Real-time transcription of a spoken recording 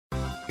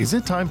Is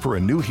it time for a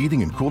new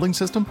heating and cooling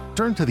system?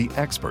 Turn to the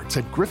experts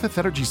at Griffith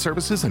Energy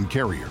Services and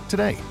Carrier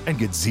today and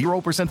get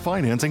 0%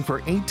 financing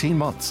for 18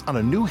 months on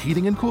a new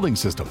heating and cooling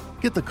system.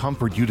 Get the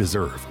comfort you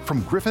deserve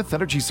from Griffith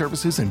Energy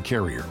Services and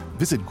Carrier.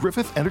 Visit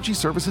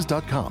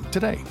griffithenergyservices.com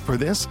today for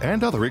this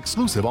and other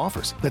exclusive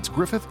offers. That's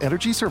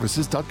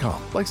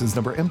griffithenergyservices.com. License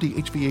number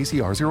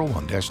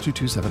MDHVACR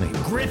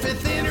 01-2278.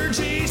 Griffith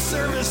Energy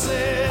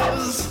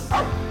Services.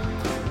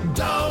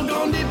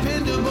 Doggone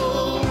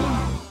dependable.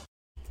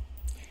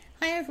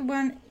 Hi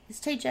everyone, it's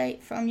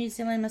TJ from New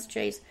Zealand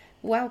Mysteries.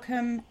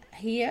 Welcome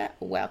here,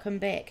 welcome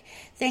back.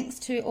 Thanks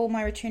to all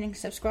my returning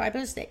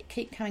subscribers that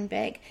keep coming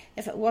back.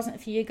 If it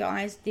wasn't for you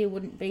guys, there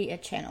wouldn't be a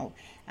channel.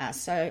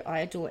 So I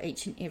adore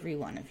each and every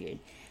one of you.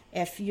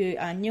 If you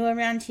are new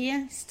around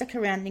here, stick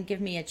around and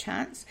give me a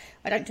chance.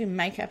 I don't do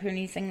makeup or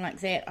anything like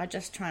that. I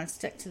just try and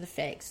stick to the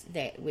facts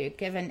that we're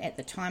given at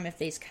the time of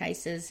these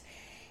cases.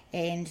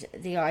 And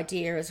the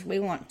idea is we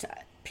want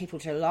people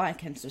to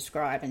like and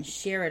subscribe and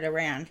share it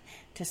around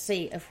to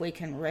see if we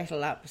can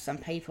rattle up some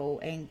people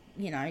and,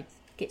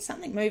 get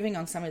something moving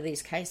on some of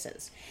these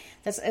cases.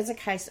 This is a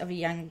case of a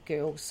young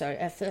girl, so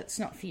if it's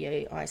not for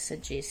you, I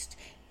suggest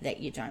that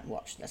you don't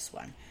watch this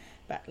one.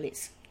 But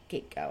let's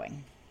get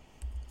going.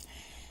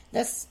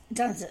 This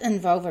does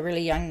involve a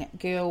really young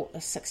girl, a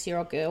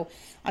 6-year-old girl.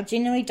 I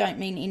genuinely don't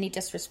mean any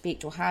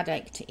disrespect or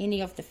heartache to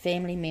any of the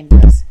family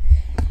members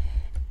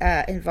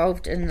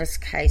involved in this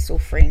case or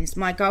friends.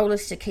 My goal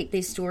is to keep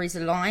these stories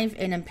alive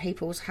and in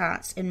people's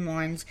hearts and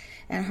minds,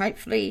 and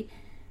hopefully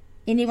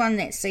anyone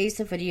that sees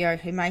the video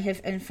who may have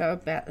info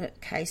about the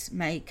case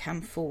may come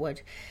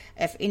forward.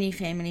 If any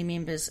family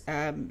members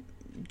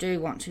do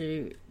want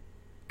to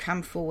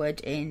come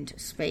forward and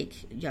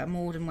speak, you're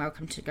more than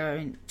welcome to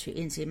go to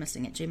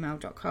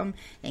nzmissing@gmail.com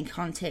and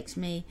contact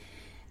me,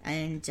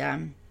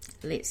 and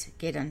let's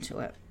get into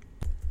it.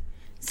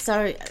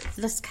 So,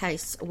 this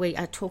case, we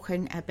are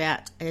talking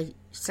about a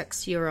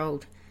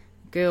 6-year-old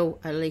girl,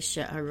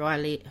 Alicia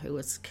O'Reilly, who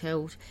was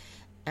killed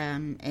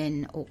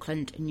in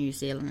Auckland, New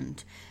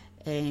Zealand.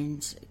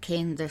 And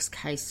can this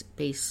case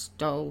be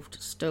solved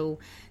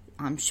still?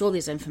 I'm sure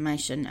there's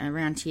information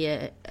around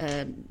here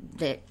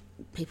that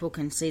people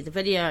can see the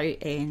video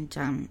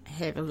and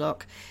have a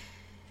look.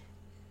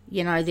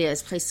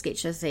 There's police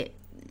sketches that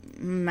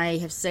may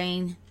have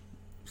seen,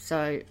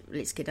 so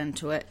let's get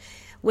into it.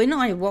 When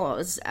I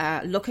was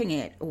looking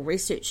at or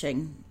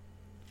researching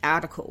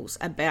articles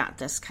about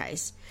this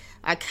case,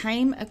 I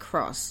came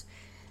across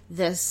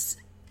this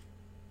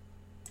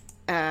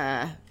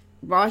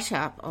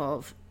write-up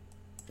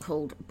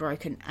called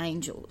Broken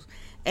Angels,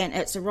 and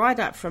it's a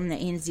write-up from the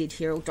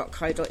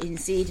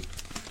nzherald.co.nz,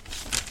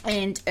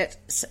 and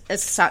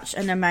it's such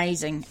an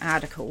amazing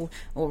article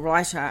or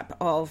write-up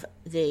of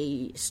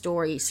the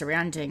story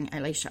surrounding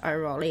Alicia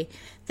O'Reilly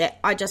that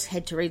I just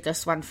had to read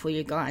this one for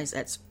you guys.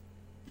 It's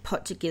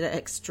put together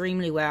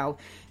extremely well,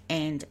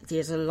 and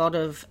there's a lot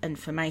of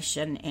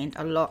information and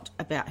a lot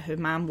about her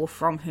mum or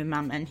from her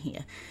mum in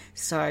here.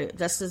 So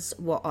this is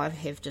what I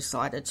have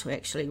decided to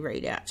actually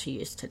read out to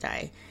you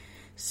today.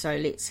 So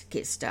let's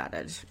get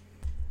started.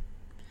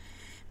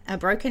 A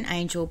Broken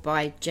Angel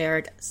by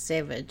Jared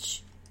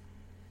Savage.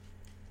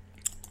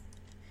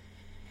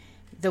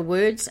 The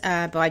words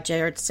are by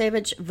Jared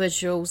Savage,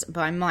 visuals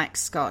by Mike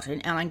Scott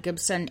and Alan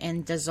Gibson,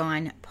 and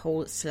design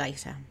Paul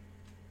Slater.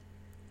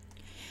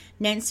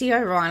 Nancy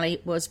O'Reilly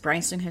was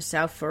bracing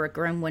herself for a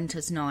grim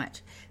winter's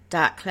night.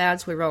 Dark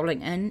clouds were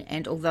rolling in,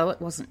 and although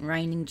it wasn't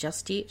raining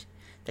just yet,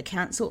 the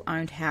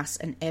council-owned house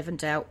in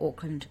Avondale,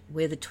 Auckland,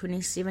 where the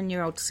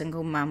 27-year-old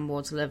single mum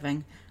was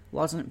living,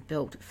 wasn't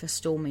built for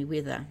stormy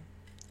weather.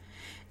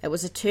 It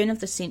was a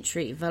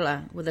turn-of-the-century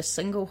villa with a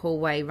single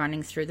hallway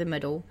running through the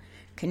middle,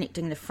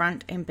 connecting the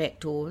front and back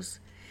doors.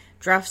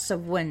 Drafts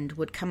of wind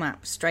would come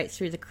up straight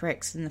through the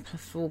cracks in the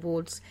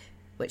floorboards,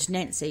 which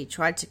Nancy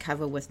tried to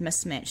cover with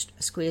mismatched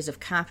squares of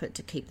carpet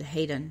to keep the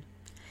heat in.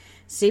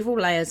 Several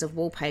layers of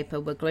wallpaper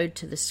were glued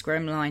to the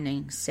scrim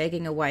lining,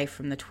 sagging away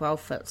from the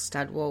 12-foot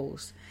stud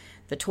walls.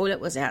 The toilet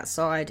was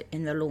outside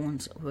and the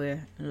lawns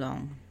were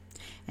long.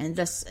 And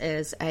this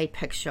is a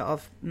picture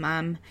of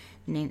Mum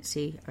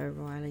Nancy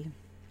O'Reilly.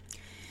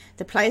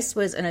 The place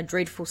was in a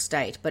dreadful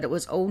state, but it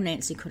was all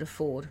Nancy could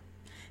afford.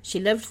 She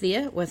lived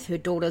there with her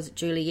daughters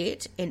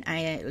Juliet and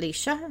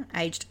Alicia,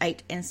 aged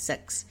 8 and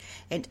 6,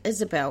 and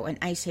Isabel, an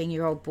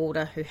 18-year-old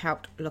boarder who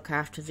helped look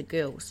after the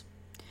girls.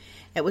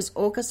 It was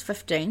August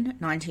 15,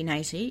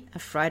 1980, a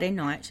Friday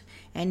night,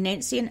 and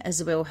Nancy and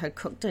Isabel had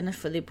cooked dinner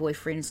for their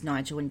boyfriends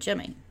Nigel and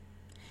Jimmy.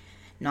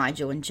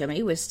 Nigel and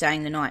Jimmy were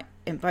staying the night,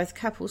 and both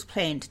couples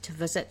planned to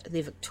visit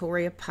the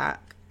Victoria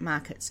Park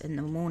markets in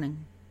the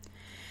morning.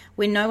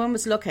 When no one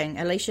was looking,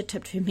 Alicia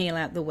tipped her meal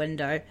out the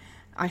window.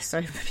 I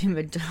so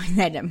remember doing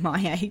that at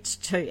my age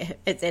too,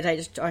 at that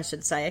age I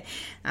should say.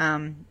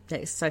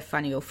 That's so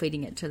funny, or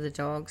feeding it to the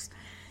dogs.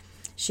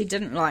 She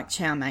didn't like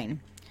chow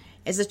mein.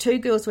 As the two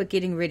girls were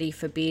getting ready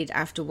for bed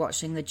after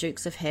watching the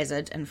Dukes of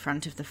Hazzard in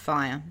front of the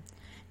fire,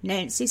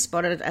 Nancy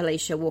spotted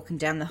Alicia walking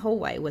down the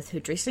hallway with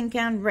her dressing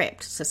gown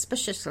wrapped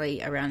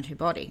suspiciously around her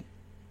body.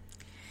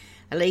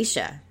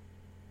 "Alicia,"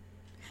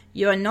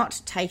 "You are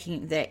not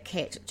taking that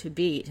cat to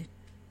bed,"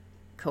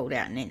 called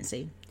out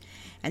Nancy.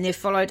 And there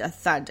followed a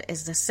thud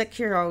as the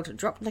 6-year-old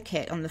dropped the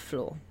cat on the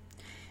floor.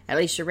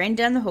 Alicia ran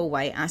down the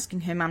hallway,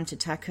 asking her mum to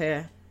tuck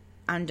her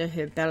under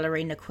her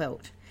ballerina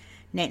quilt.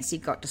 Nancy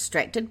got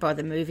distracted by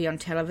the movie on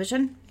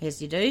television,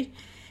 as you do,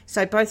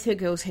 so both her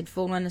girls had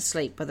fallen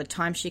asleep by the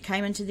time she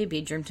came into their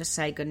bedroom to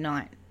say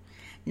goodnight.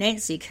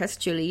 Nancy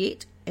kissed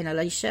Juliet and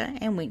Alicia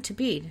and went to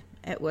bed.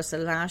 It was the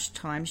last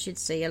time she'd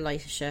see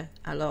Alicia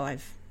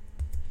alive.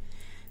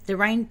 The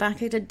rain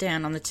bucketed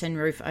down on the tin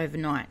roof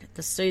overnight,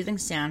 the soothing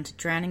sound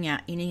drowning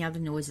out any other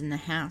noise in the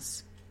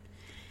house.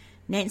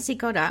 Nancy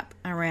got up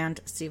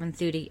around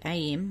 7:30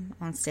 a.m.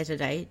 on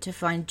Saturday to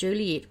find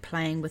Juliet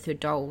playing with her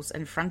dolls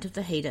in front of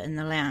the heater in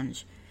the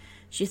lounge.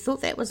 She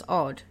thought that was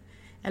odd.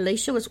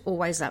 Alicia was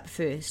always up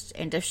first,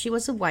 and if she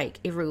was awake,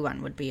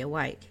 everyone would be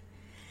awake.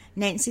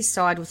 Nancy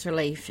sighed with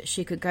relief.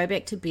 She could go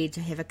back to bed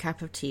to have a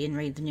cup of tea and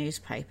read the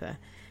newspaper.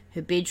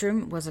 Her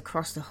bedroom was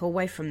across the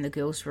hallway from the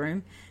girls'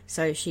 room,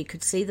 so she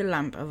could see the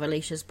lump of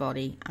Alicia's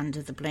body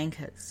under the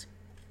blankets.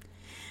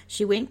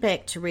 She went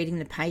back to reading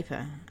the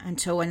paper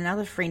until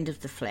another friend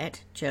of the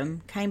flat,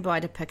 Jim, came by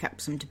to pick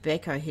up some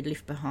tobacco he'd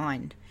left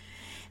behind.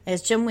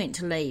 As Jim went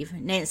to leave,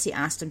 Nancy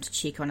asked him to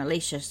check on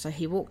Alicia, so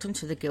he walked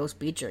into the girls'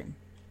 bedroom.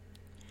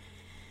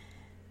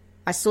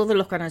 I saw the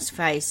look on his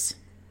face.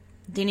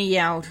 Then he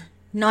yelled,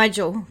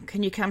 "Nigel,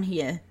 can you come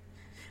here?"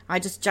 I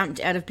just jumped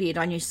out of bed.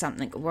 I knew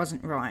something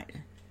wasn't right.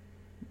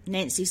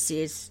 Nancy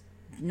says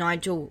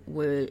Nigel's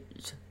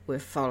words were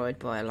followed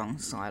by a long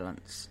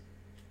silence.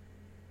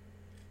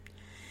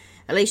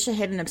 Alicia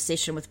had an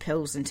obsession with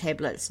pills and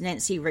tablets.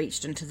 Nancy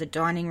reached into the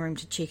dining room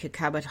to check a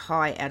cupboard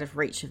high out of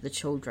reach of the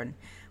children,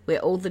 where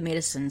all the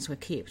medicines were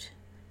kept.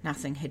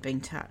 Nothing had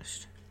been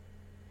touched.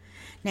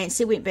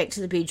 Nancy went back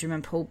to the bedroom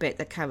and pulled back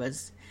the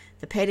covers.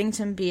 The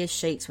Paddington Bear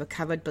sheets were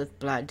covered with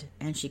blood,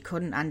 and she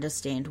couldn't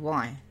understand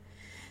why.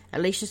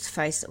 Alicia's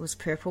face was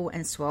purple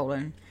and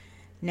swollen.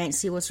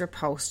 Nancy was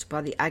repulsed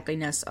by the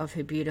ugliness of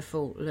her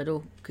beautiful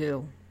little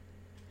girl.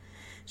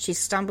 She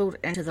stumbled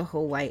into the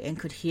hallway and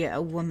could hear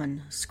a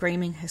woman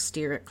screaming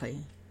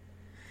hysterically.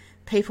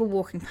 People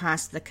walking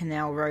past the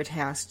Canal Road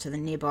house to the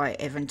nearby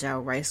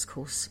Avondale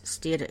racecourse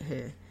stared at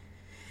her.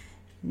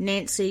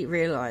 Nancy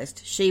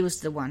realised she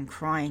was the one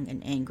crying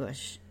in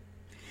anguish.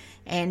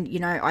 And, you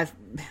know, I've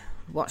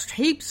watched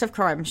heaps of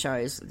crime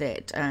shows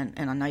that, and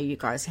I know you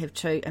guys have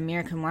too,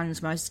 American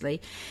ones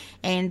mostly,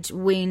 and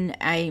when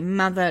a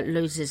mother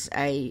loses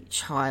a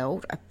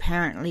child,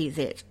 apparently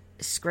that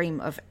scream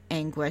of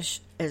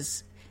anguish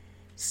is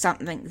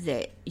something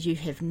that you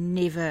have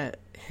never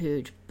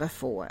heard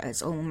before.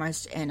 It's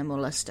almost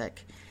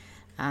animalistic.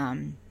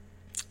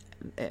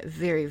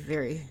 Very,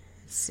 very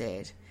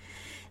sad.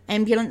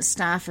 Ambulance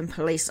staff and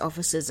police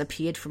officers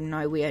appeared from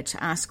nowhere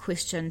to ask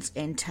questions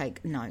and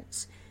take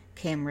notes.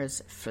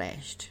 Cameras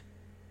flashed.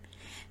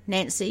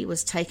 Nancy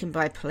was taken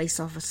by police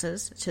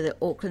officers to the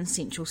Auckland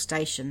Central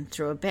Station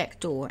through a back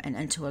door and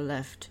into a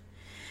lift.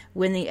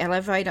 When the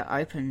elevator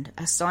opened,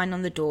 a sign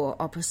on the door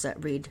opposite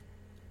read,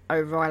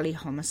 "O'Reilly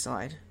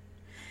Homicide."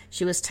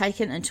 She was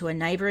taken into a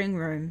neighbouring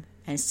room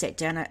and sat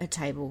down at a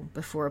table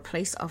before a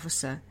police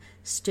officer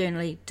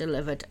sternly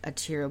delivered a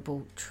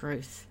terrible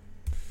truth.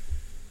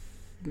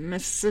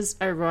 "Mrs.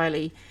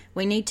 O'Reilly,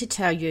 we need to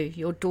tell you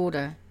your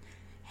daughter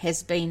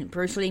has been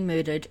brutally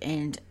murdered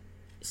and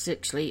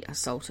sexually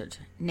assaulted."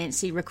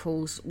 Nancy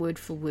recalls word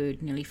for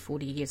word nearly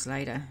 40 years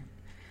later.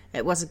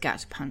 "It was a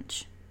gut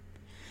punch.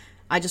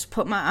 I just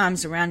put my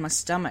arms around my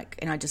stomach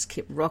and I just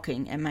kept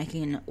rocking and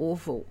making an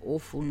awful,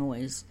 awful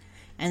noise.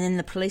 And then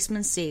the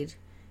policeman said,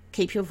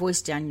 'Keep your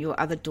voice down, your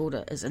other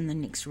daughter is in the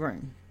next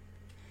room.'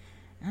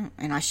 Oh,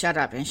 and I shut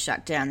up and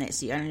shut down. That's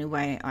the only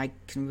way I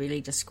can really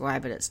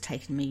describe it. It's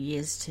taken me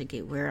years to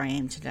get where I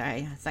am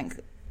today." I think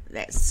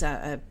that's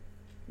a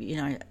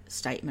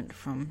statement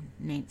from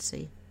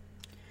Nancy.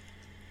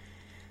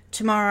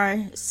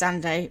 Tomorrow,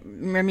 Sunday,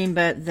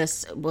 remember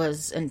this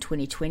was in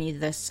 2020,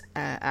 this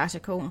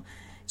article.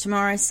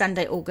 Tomorrow,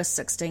 Sunday, August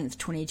 16th,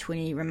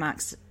 2020,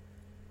 marks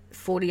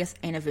 40th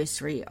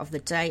anniversary of the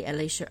day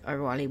Alicia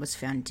O'Reilly was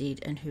found dead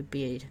in her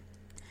bed.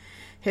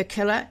 Her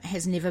killer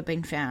has never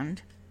been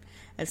found.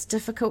 It's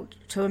difficult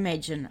to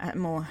imagine a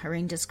more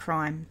horrendous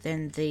crime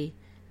than the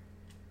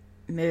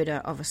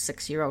murder of a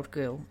 6-year-old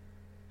girl,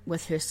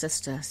 with her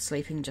sister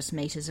sleeping just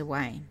metres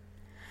away.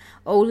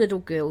 All little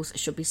girls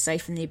should be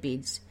safe in their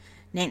beds.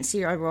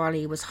 Nancy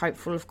O'Reilly was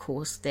hopeful, of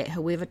course, that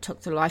whoever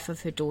took the life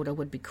of her daughter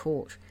would be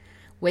caught.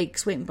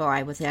 Weeks went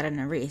by without an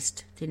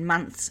arrest, then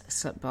months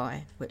slipped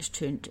by, which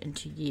turned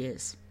into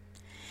years.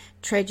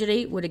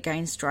 Tragedy would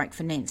again strike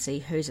for Nancy,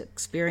 who's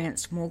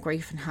experienced more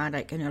grief and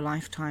heartache in her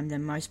lifetime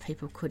than most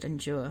people could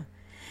endure.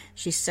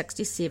 She's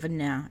 67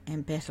 now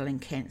and battling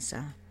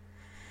cancer.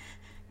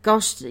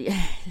 Gosh,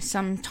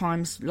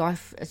 sometimes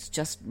life is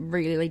just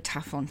really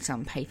tough on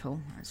some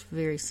people. It's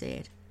very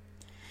sad.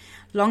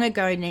 Long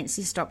ago,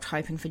 Nancy stopped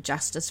hoping for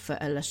justice for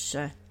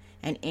Alicia,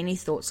 and any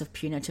thoughts of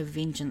punitive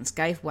vengeance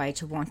gave way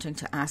to wanting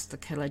to ask the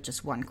killer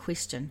just one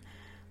question.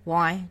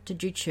 Why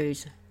did you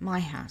choose my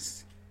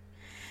house?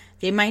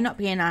 There may not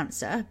be an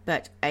answer,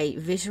 but a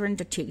veteran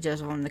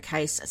detective on the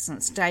case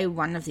since day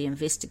one of the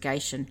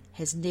investigation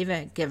has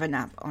never given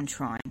up on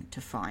trying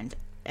to find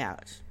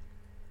out.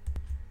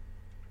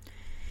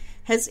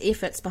 His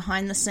efforts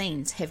behind the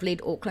scenes have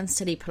led Auckland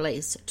City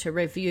Police to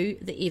review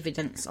the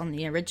evidence on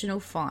the original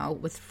file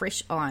with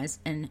fresh eyes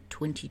in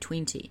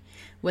 2020,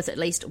 with at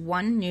least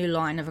one new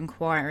line of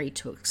inquiry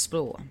to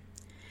explore.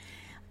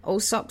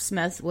 Alsop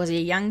Smith was a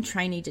young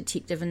trainee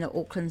detective in the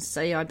Auckland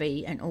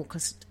CIB in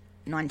August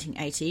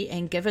 1980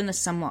 and given the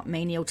somewhat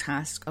menial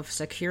task of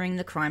securing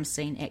the crime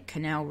scene at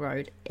Canal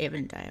Road,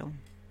 Avondale.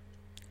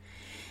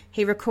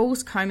 He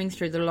recalls combing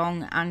through the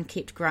long,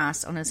 unkept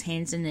grass on his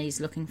hands and knees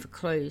looking for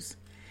clues.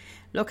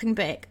 Looking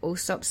back,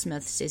 Alsop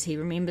Smith says he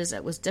remembers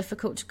it was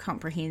difficult to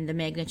comprehend the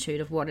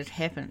magnitude of what had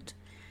happened.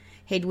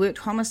 He'd worked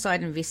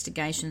homicide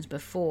investigations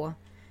before,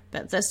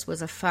 but this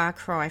was a far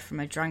cry from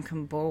a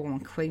drunken brawl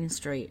on Queen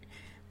Street,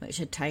 which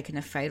had taken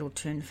a fatal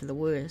turn for the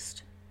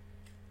worst.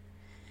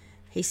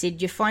 He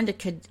said, "You find a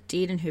kid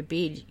dead in her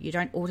bed, you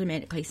don't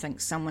automatically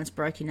think someone's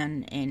broken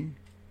in and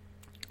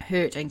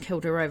hurt and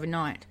killed her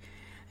overnight.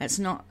 It's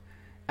not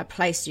a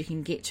place you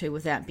can get to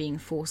without being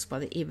forced by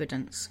the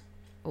evidence,"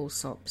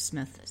 Alsop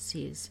Smith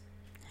says.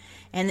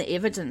 And the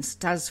evidence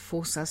does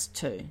force us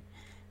to.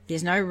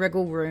 There's no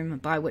wriggle room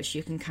by which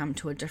you can come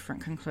to a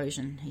different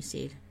conclusion, he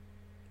said.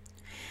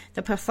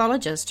 The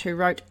pathologist who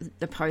wrote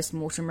the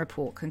post-mortem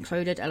report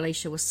concluded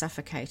Alicia was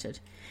suffocated.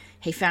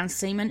 He found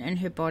semen in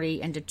her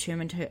body and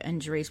determined her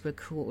injuries were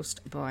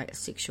caused by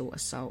sexual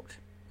assault.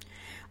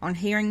 On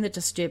hearing the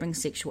disturbing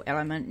sexual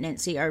element,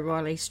 Nancy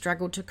O'Reilly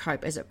struggled to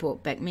cope as it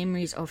brought back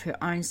memories of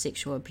her own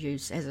sexual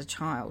abuse as a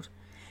child,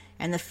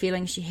 and the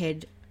feeling she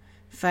had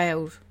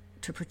failed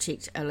to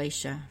protect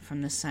Alicia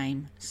from the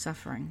same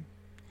suffering.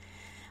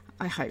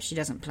 I hope she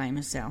doesn't blame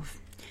herself.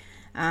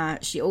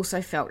 She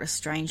also felt a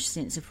strange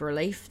sense of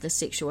relief. The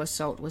sexual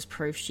assault was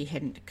proof she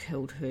hadn't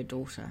killed her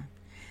daughter.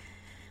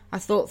 I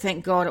thought,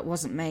 thank God it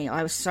wasn't me.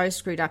 I was so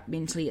screwed up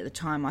mentally at the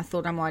time. I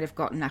thought I might have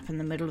gotten up in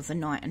the middle of the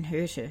night and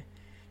hurt her.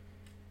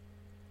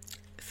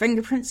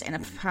 Fingerprints and a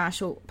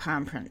partial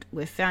palm print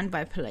were found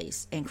by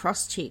police and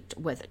cross-checked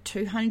with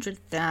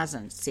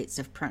 200,000 sets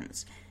of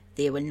prints.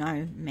 There were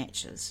no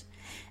matches.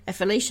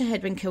 If Alicia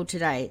had been killed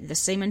today, the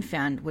semen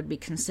found would be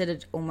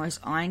considered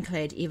almost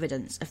ironclad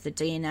evidence if the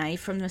DNA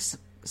from the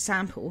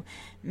sample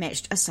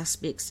matched a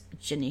suspect's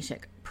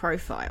genetic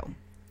profile.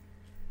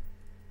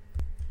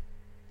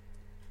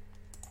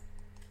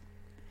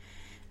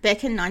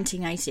 Back in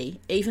 1980,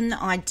 even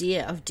the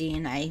idea of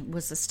DNA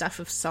was the stuff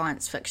of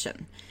science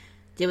fiction.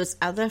 There was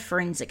other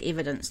forensic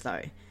evidence,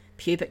 though.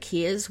 Pubic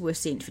hairs were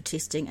sent for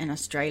testing in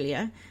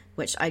Australia,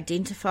 which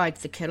identified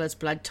the killer's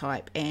blood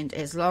type and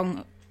as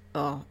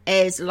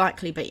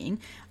likely being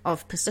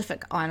of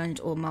Pacific Island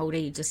or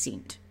Maori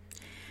descent.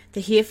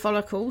 The hair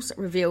follicles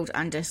revealed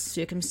under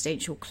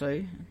circumstantial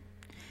clue,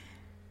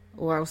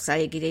 or I'll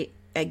say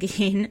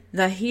again,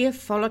 the hair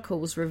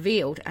follicles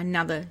revealed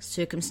another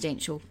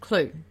circumstantial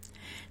clue.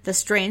 The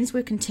strands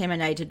were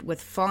contaminated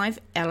with 5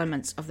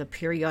 elements of the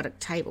periodic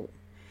table: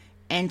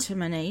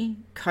 antimony,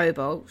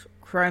 cobalt,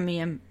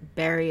 chromium,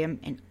 barium,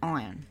 and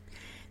iron.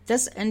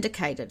 This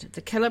indicated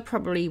the killer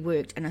probably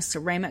worked in a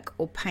ceramic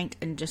or paint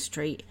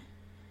industry.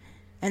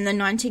 In the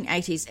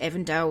 1980s,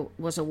 Avondale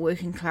was a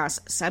working-class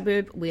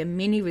suburb where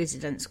many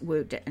residents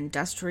worked at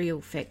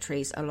industrial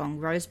factories along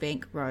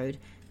Rosebank Road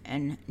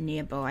in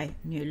nearby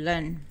New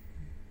Lynn.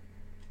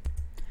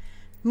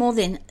 More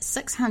than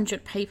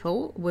 600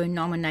 people were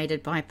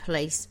nominated by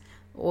police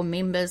or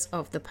members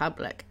of the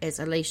public as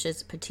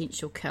Alicia's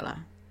potential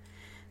killer.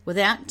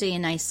 Without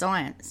DNA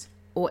science,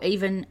 or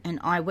even an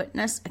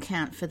eyewitness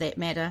account for that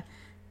matter,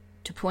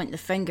 to point the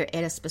finger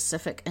at a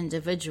specific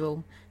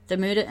individual, the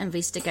murder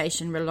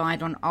investigation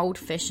relied on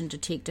old-fashioned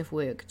detective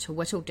work to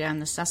whittle down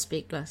the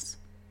suspect list.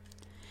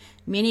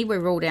 Many were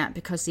ruled out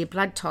because their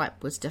blood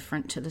type was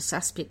different to the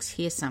suspect's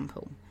hair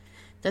sample.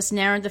 This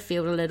narrowed the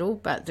field a little,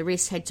 but the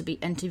rest had to be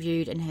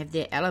interviewed and have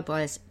their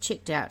alibis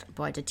checked out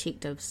by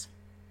detectives.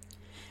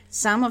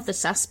 Some of the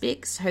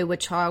suspects, who were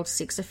child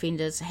sex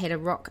offenders, had a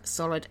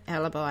rock-solid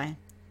alibi.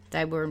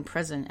 They were in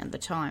prison at the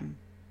time.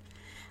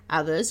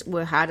 Others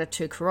were harder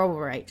to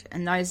corroborate.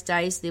 In those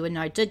days, there were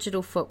no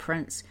digital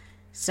footprints,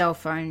 cell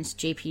phones,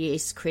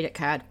 GPS, credit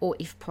card, or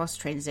EFTPOS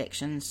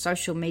transactions,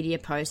 social media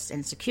posts,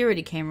 and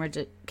security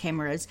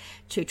cameras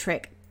to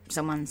track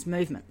someone's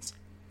movements.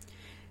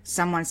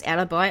 Someone's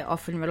alibi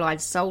often relied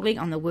solely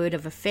on the word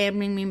of a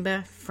family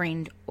member,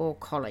 friend, or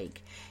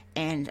colleague.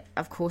 And,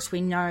 of course,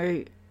 we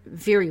know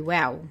very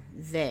well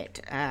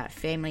that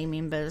family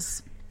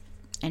members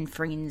and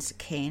friends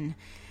can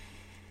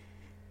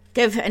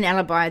give an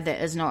alibi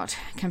that is not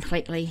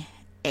completely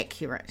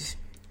accurate.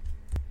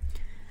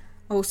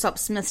 Alsop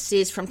Smith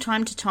says, from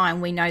time to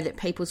time we know that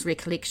people's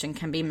recollection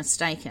can be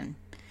mistaken.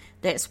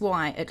 That's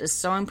why it is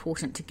so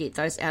important to get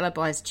those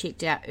alibis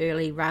checked out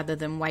early rather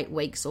than wait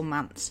weeks or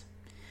months.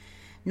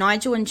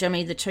 Nigel and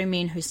Jimmy, the 2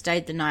 men who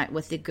stayed the night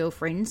with their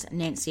girlfriends,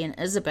 Nancy and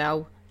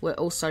Isabel, were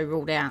also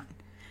ruled out.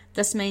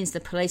 This means the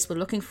police were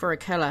looking for a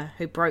killer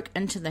who broke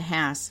into the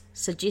house,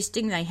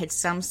 suggesting they had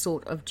some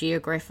sort of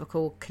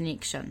geographical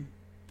connection.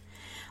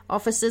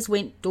 Officers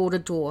went door to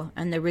door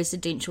in the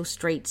residential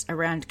streets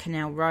around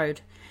Canal Road,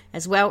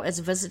 as well as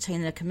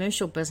visiting the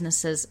commercial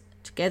businesses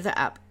to gather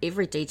up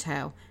every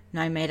detail,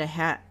 no matter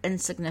how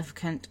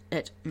insignificant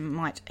it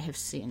might have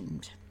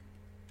seemed.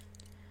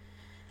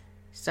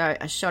 So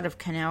a shot of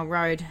Canal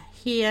Road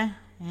here,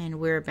 and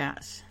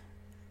whereabouts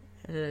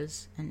it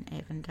is in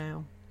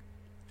Avondale.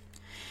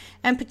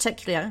 In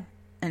particular,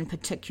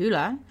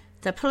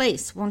 the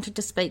police wanted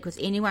to speak with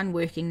anyone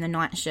working the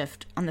night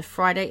shift on the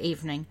Friday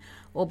evening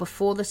or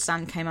before the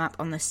sun came up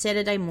on the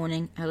Saturday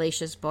morning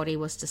Alicia's body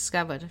was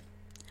discovered.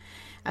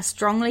 A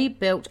strongly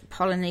built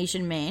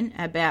Polynesian man,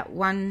 about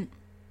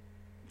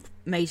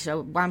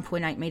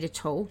 1.8 metre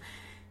tall,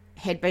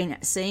 had been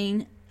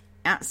seen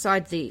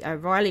outside the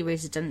O'Reilly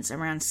residence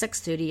around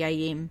 6:30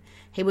 a.m.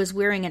 He was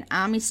wearing an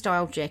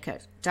army-style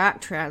jacket,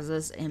 dark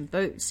trousers and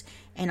boots.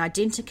 An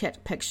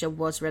identikit picture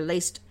was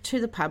released to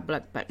the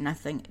public, but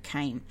nothing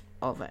came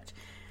of it.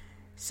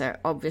 So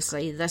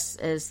obviously this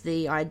is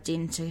the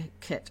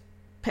identikit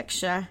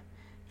picture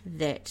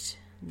that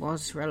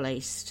was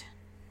released.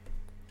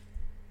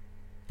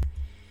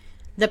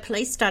 The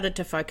police started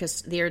to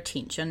focus their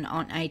attention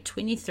on a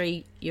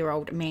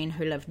 23-year-old man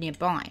who lived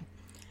nearby.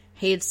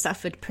 He had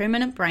suffered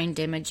permanent brain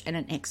damage in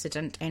an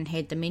accident and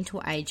had the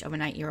mental age of an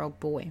 8-year-old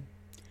boy.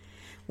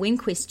 When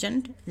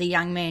questioned, the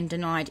young man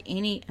denied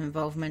any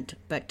involvement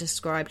but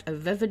described a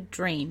vivid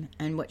dream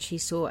in which he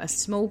saw a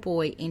small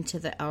boy enter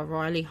the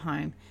O'Reilly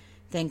home,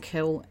 then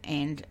kill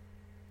and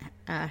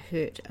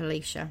hurt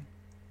Alicia.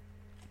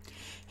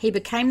 He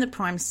became the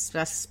prime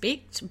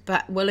suspect,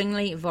 but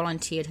willingly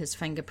volunteered his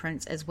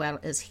fingerprints as well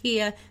as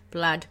hair,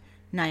 blood,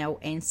 nail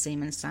and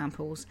semen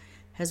samples.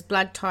 His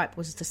blood type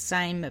was the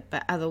same,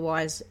 but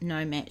otherwise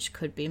no match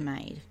could be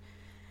made.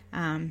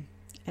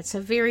 It's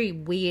a very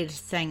weird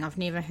thing. I've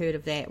never heard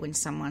of that when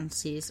someone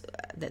says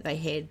that they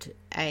had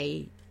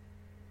a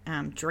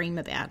dream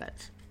about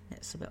it.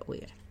 That's a bit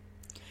weird.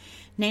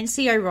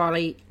 Nancy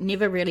O'Reilly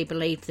never really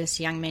believed this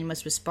young man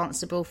was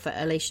responsible for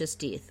Alicia's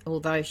death,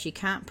 although she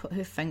can't put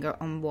her finger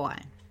on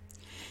why.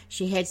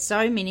 She had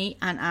so many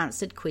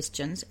unanswered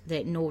questions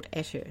that gnawed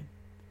at her.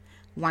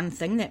 One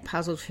thing that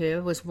puzzled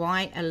her was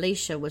why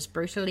Alicia was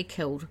brutally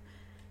killed,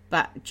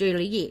 but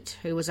Juliet,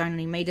 who was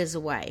only metres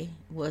away,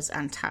 was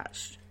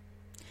untouched.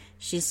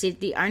 She said,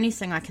 "The only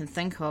thing I can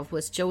think of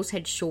was Jules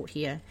had short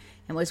hair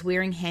and was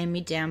wearing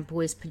hand-me-down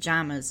boys'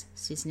 pyjamas,"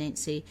 says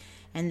Nancy,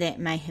 "and that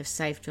may have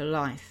saved her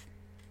life."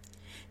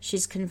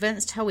 She's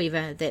convinced,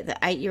 however, that the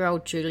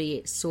 8-year-old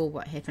Juliet saw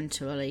what happened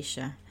to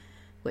Alicia,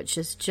 which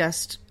is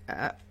just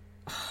a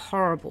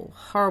horrible,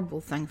 horrible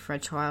thing for a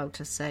child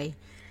to see.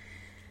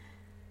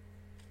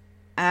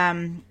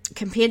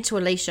 Compared to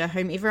Alicia,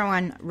 whom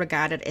everyone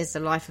regarded as the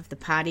life of the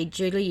party,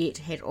 Juliet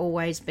had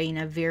always been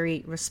a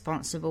very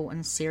responsible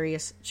and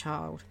serious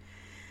child.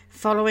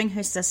 Following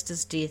her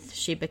sister's death,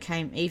 she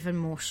became even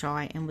more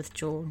shy and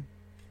withdrawn.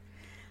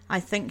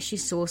 "I think she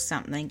saw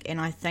something, and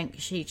I think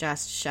she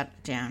just shut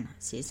it down,"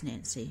 says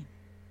Nancy.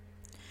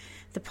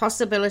 The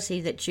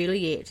possibility that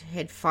Juliet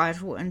had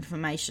vital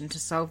information to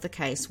solve the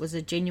case was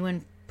a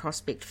genuine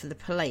prospect for the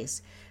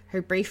police,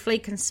 who briefly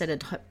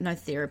considered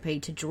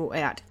hypnotherapy to draw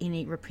out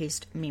any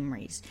repressed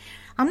memories.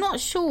 I'm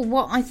not sure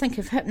what I think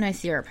of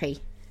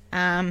hypnotherapy,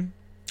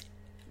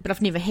 but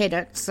I've never had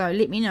it, so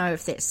let me know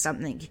if that's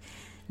something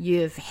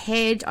you've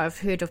had. I've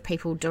heard of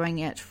people doing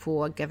it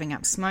for giving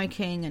up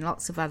smoking and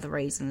lots of other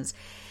reasons.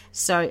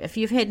 So if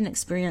you've had an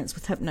experience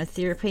with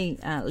hypnotherapy,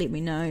 let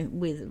me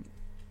know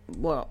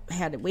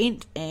how it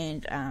went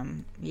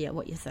and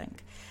what you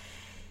think.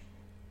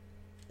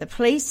 The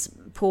police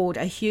poured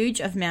a huge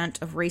amount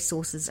of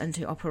resources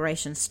into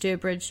Operation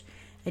Sturbridge.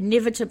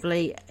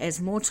 Inevitably, as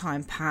more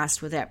time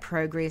passed without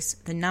progress,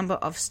 the number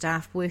of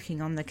staff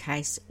working on the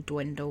case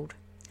dwindled.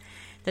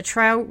 The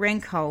trail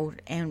ran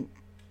cold, and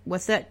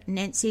with it,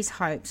 Nancy's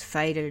hopes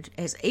faded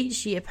as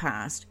each year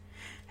passed.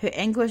 Her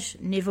anguish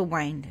never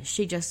waned.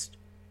 She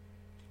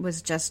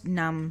was just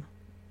numb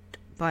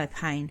by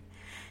pain.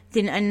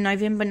 Then in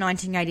November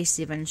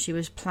 1987, she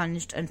was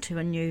plunged into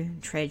a new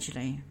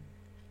tragedy.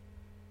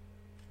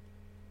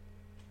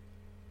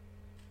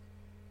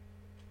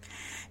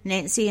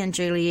 Nancy and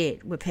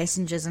Juliet were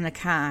passengers in a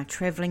car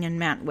travelling in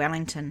Mount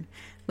Wellington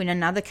when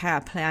another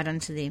car ploughed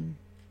into them.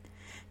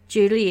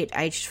 Juliet,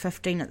 aged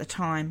 15 at the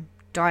time,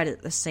 died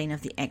at the scene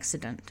of the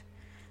accident.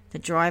 The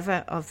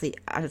driver of the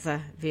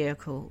other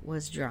vehicle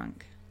was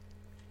drunk.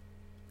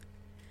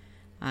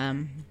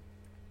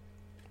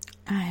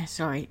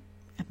 Sorry,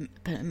 a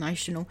bit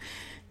emotional.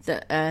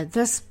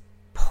 This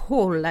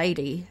poor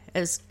lady,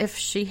 as if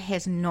she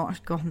has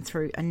not gone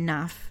through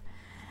enough.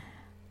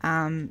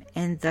 And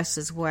this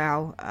as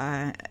well,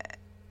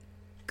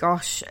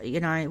 gosh, you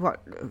know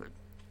what,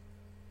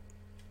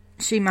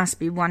 she must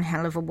be one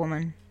hell of a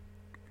woman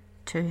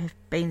to have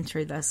been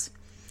through this.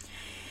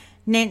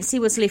 Nancy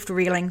was left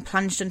reeling,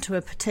 plunged into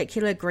a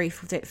particular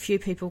grief that few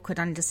people could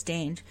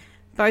understand.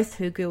 Both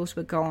her girls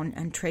were gone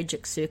in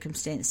tragic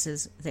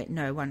circumstances that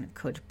no one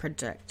could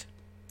predict.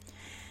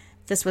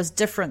 This was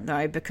different,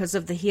 though, because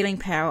of the healing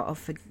power of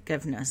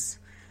forgiveness,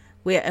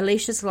 where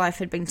Alicia's life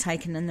had been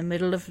taken in the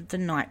middle of the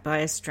night by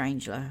a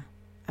stranger,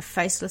 a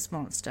faceless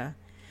monster.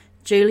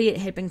 Juliet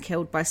had been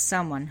killed by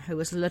someone who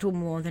was little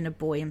more than a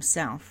boy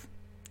himself.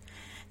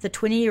 The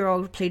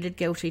 20-year-old pleaded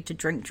guilty to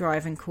drink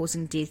driving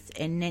causing death,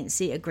 and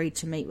Nancy agreed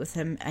to meet with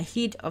him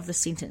ahead of the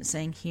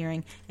sentencing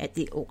hearing at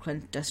the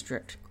Auckland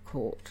District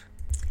Court.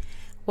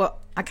 Well,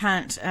 I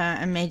can't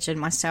imagine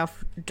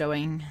myself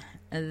doing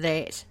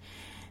that.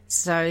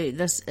 So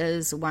this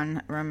is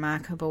one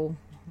remarkable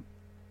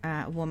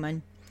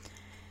woman.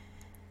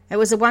 It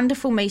was a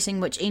wonderful meeting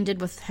which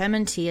ended with him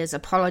in tears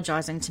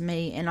apologising to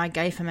me, and I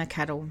gave him a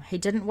cuddle. He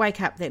didn't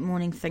wake up that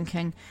morning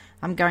thinking,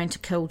 "I'm going to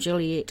kill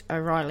Juliet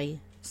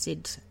O'Reilly,"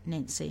 said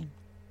Nancy.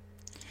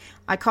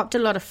 I copped a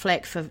lot of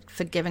flack for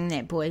forgiving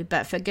that boy,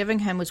 but forgiving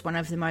him was one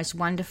of the most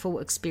wonderful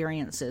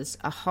experiences.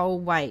 A whole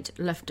weight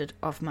lifted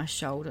off my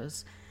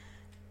shoulders.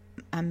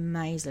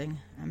 Amazing,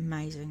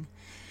 amazing.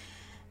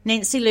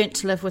 Nancy learnt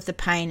to live with the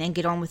pain and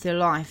get on with her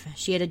life.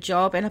 She had a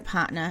job and a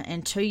partner,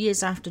 and 2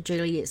 years after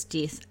Juliet's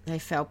death, they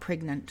fell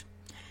pregnant.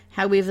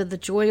 However, the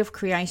joy of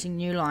creating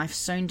new life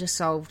soon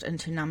dissolved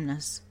into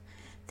numbness.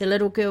 The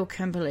little girl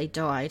Kimberly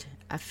died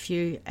a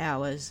few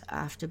hours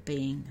after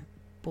being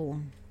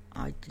born.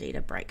 I need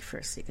a break for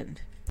a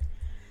second.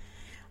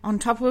 On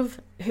top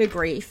of her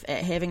grief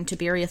at having to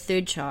bury a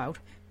third child,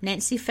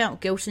 Nancy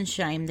felt guilt and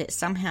shame that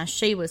somehow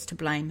she was to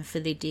blame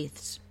for their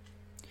deaths.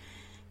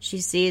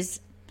 She says,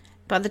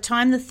 "By the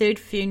time the third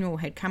funeral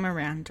had come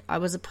around, I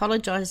was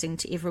apologising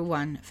to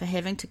everyone for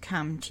having to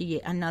come to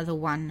yet another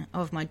one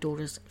of my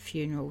daughter's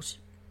funerals.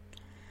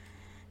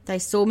 They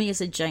saw me as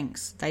a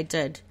jinx, they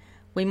did.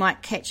 We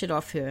might catch it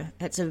off her.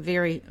 It's a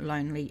very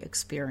lonely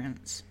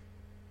experience."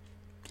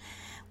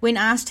 When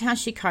asked how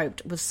she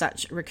coped with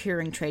such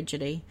recurring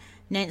tragedy,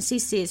 Nancy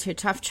says her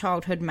tough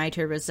childhood made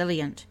her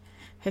resilient.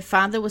 Her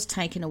father was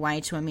taken away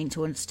to a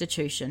mental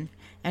institution,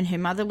 and her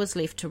mother was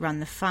left to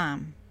run the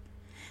farm.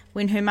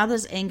 When her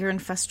mother's anger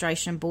and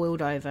frustration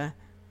boiled over,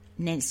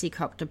 Nancy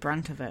copped the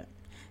brunt of it.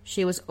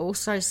 She was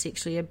also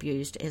sexually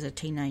abused as a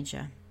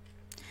teenager.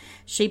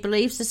 She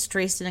believes the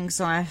stress and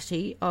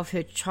anxiety of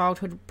her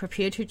childhood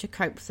prepared her to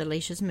cope with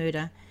Alicia's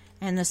murder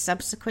and the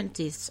subsequent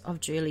deaths of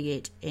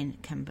Juliet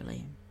and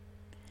Kimberly.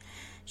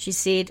 She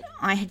said,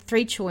 "I had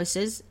 3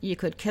 choices. You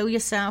could kill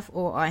yourself,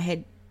 or I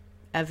had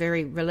a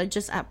very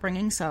religious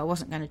upbringing, so I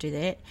wasn't going to do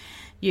that.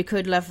 You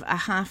could live a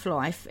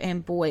half-life,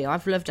 and boy,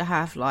 I've lived a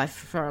half-life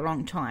for a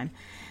long time.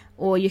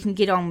 Or you can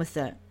get on with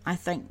it." I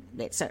think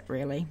that's it,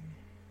 really.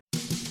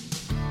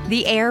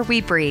 The air we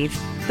breathe,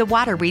 the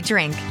water we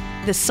drink,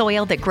 the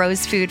soil that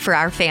grows food for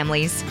our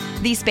families.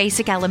 These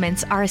basic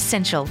elements are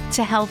essential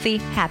to healthy,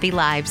 happy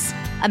lives.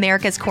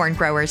 America's corn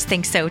growers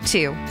think so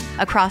too.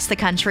 Across the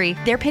country,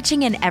 they're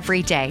pitching in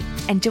every day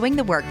and doing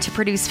the work to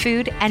produce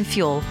food and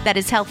fuel that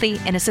is healthy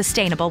in a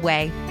sustainable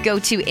way. Go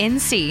to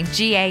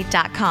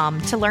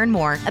ncga.com to learn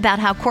more about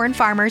how corn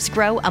farmers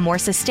grow a more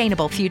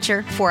sustainable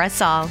future for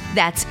us all.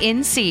 That's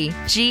ncga.com.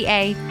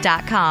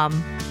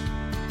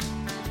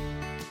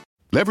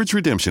 Leverage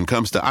Redemption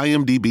comes to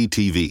IMDb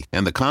TV,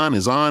 and the con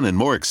is on and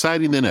more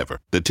exciting than ever.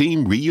 The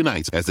team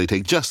reunites as they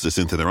take justice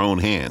into their own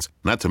hands,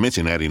 not to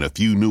mention adding a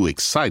few new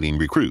exciting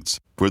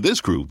recruits. For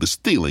this crew, the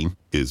stealing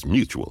is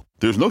mutual.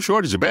 There's no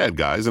shortage of bad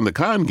guys, and the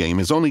con game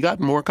has only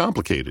gotten more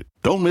complicated.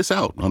 Don't miss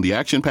out on the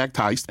action-packed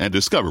heist and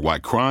discover why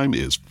crime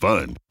is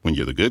fun when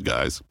you're the good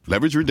guys.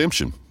 Leverage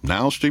Redemption,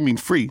 now streaming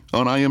free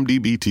on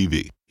IMDb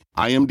TV.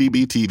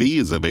 IMDb TV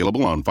is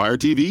available on Fire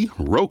TV,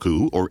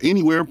 Roku, or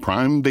anywhere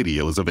Prime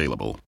Video is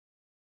available.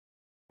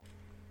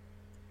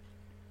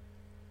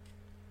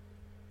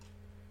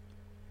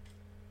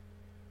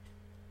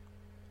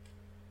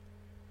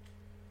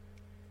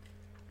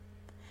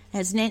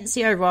 As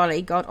Nancy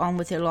O'Reilly got on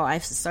with her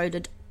life, so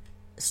did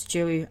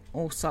Stu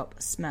Alsop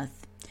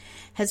Smith.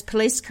 His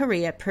police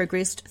career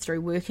progressed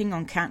through working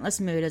on countless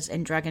murders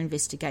and drug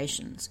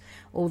investigations,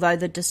 although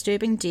the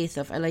disturbing death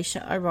of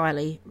Alicia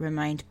O'Reilly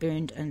remained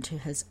burned into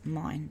his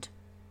mind.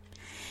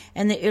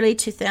 In the early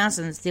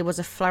 2000s, there was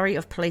a flurry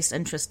of police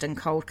interest in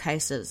cold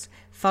cases,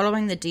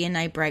 following the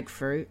DNA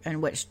breakthrough in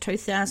which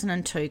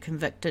 2002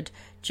 convicted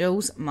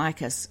Jules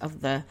Mikas of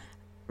the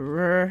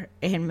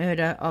and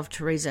murder of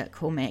Teresa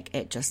Cormack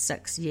at just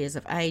 6 years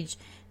of age,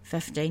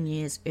 15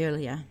 years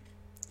earlier.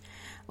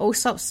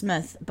 Alsop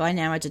Smith, by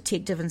now a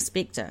detective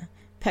inspector,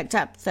 picked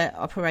up the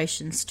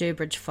Operation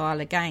Sturbridge file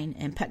again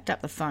and picked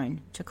up the phone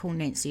to call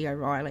Nancy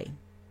O'Reilly.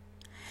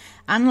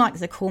 Unlike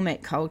the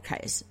Cormack cold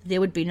case, there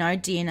would be no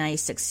DNA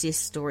success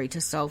story to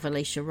solve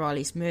Alicia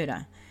O'Reilly's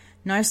murder,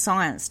 no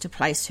science to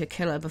place her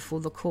killer before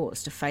the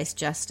courts to face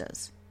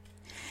justice.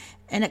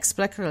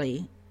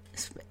 Inexplicably,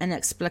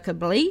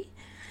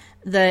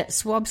 the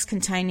swabs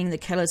containing the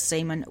killer's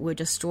semen were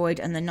destroyed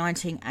in the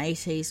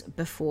 1980s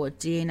before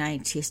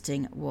DNA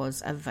testing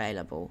was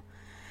available.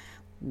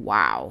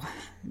 Wow,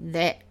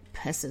 that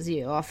pisses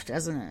you off,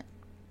 doesn't it?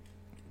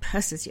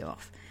 Pisses you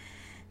off.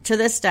 To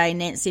this day,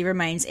 Nancy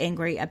remains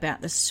angry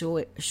about this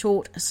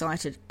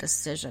short-sighted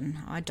decision.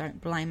 I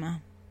don't blame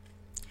her.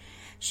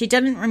 She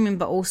didn't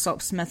remember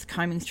Alsop Smith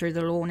combing through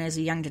the lawn as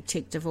a young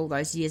detective all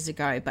those years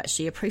ago, but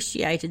she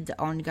appreciated the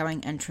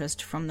ongoing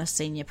interest from the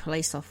senior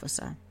police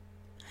officer.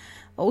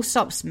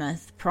 Alsop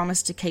Smith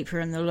promised to keep her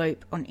in the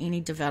loop on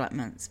any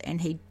developments,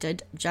 and he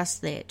did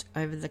just that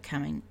over the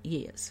coming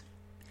years.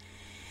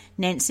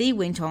 Nancy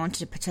went on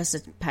to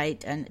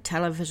participate in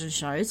television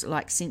shows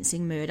like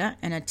Sensing Murder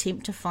in an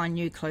attempt to find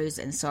new clues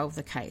and solve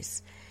the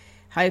case,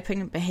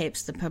 hoping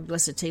perhaps the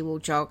publicity will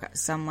jog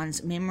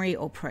someone's memory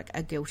or prick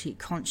a guilty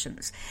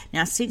conscience.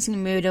 Now,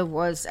 Sensing Murder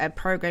was a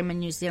program in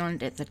New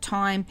Zealand at the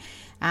time.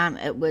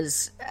 It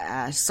was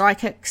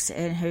psychics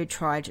and who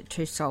tried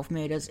to solve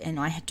murders, and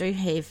I do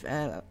have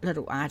a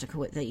little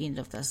article at the end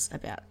of this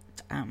about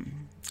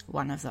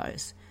one of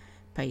those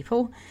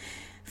people.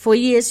 For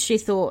years, she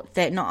thought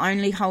that not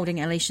only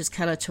holding Alicia's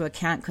killer to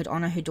account could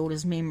honour her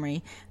daughter's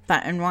memory,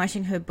 but in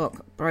writing her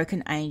book,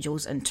 Broken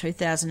Angels, in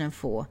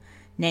 2004,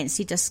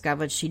 Nancy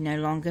discovered she no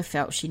longer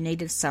felt she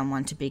needed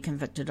someone to be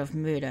convicted of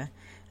murder.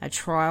 A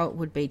trial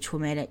would be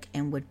traumatic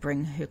and would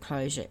bring her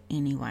closure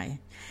anyway.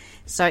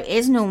 So,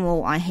 as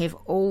normal, I have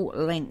all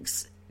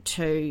links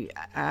to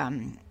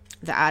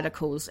the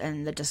articles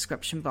in the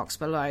description box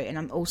below, and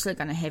I'm also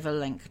going to have a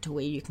link to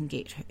where you can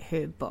get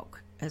her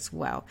book as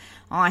well.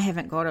 I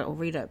haven't got it or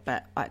read it,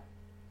 but I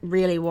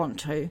really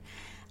want to.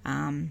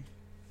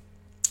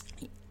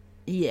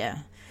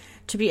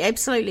 To be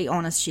absolutely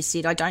honest, she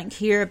said, I don't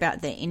care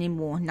about that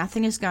anymore.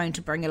 Nothing is going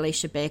to bring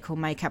Alicia back or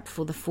make up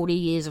for the 40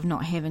 years of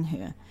not having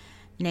her.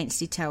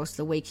 Nancy tells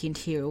the Weekend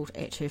Herald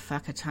at her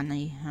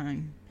Whakatane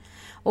home.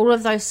 All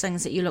of those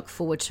things that you look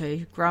forward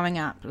to, growing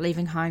up,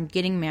 leaving home,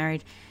 getting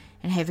married,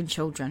 and having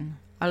children.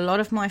 A lot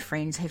of my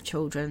friends have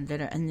children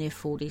that are in their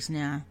 40s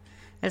now.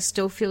 It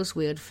still feels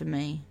weird for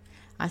me.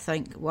 I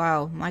think,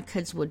 wow, my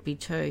kids would be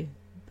too,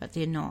 but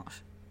they're not.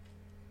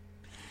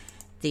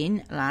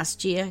 Then,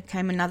 last year,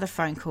 came another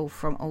phone call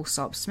from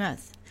Alsop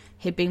Smith.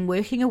 He'd been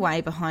working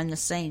away behind the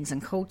scenes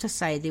and called to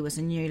say there was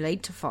a new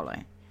lead to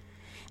follow.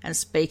 And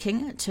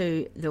speaking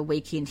to the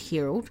Weekend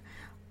Herald,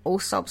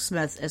 Alsop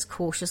Smith is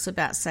cautious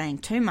about saying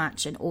too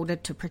much in order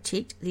to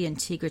protect the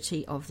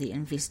integrity of the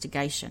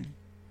investigation.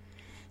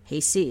 He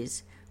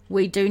says,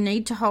 we do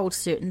need to hold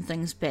certain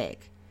things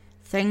back.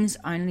 Things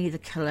only the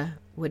killer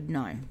would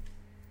know.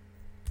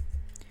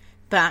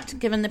 But,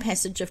 given the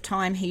passage of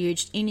time, he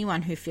urged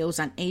anyone who feels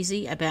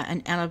uneasy about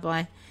an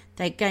alibi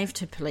they gave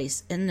to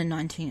police in the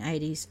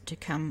 1980s to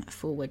come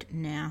forward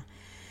now.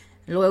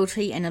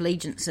 Loyalty and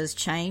allegiances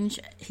change,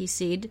 he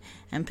said,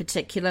 in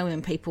particular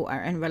when people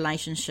are in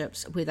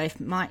relationships where they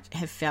might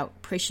have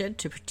felt pressured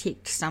to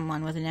protect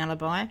someone with an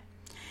alibi.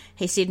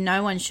 He said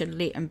no one should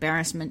let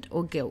embarrassment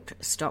or guilt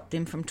stop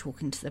them from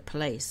talking to the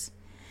police.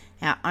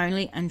 Our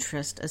only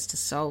interest is to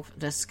solve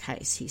this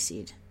case, he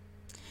said.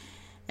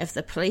 If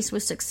the police were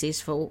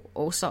successful,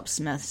 Alsop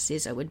Smith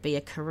says it would be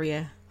a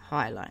career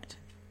highlight.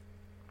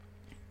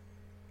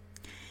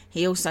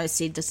 He also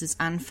said this is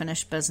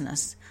unfinished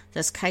business.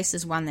 This case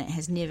is one that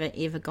has never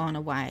ever gone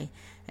away.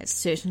 It's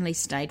certainly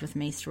stayed with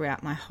me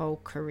throughout my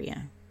whole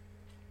career.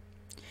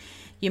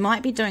 You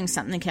might be doing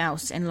something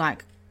else and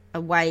like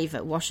a wave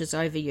it washes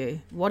over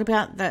you. What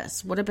about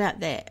this? What about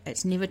that?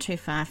 It's never too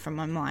far from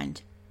my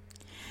mind.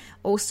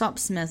 Alsop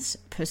Smith's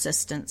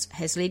persistence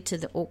has led to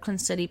the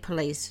Auckland City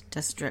Police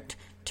District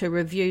to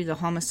review the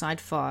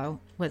homicide file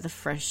with a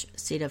fresh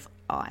set of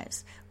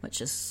eyes, which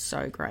is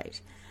so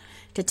great.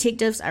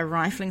 Detectives are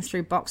rifling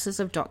through boxes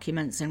of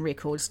documents and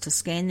records to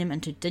scan them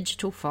into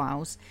digital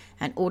files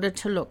in order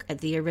to look at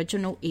the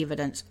original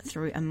evidence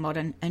through a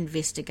modern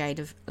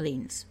investigative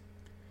lens.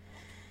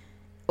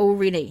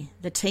 Already,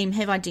 the team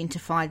have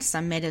identified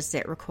some matters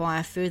that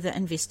require further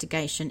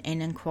investigation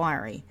and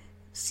inquiry,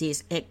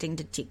 says Acting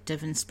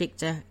Detective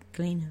Inspector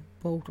Glenn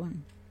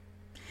Baldwin.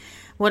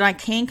 What I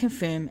can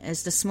confirm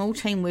is the small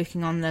team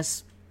working on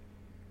this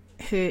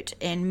hurt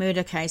and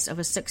murder case of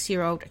a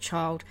 6-year-old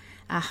child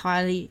are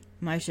highly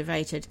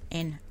motivated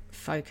and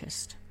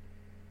focused.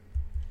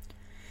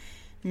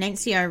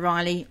 Nancy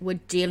O'Reilly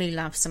would dearly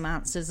love some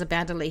answers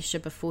about Alicia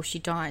before she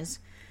dies.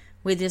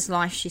 Where there's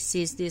life, she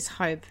says there's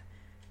hope,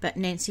 but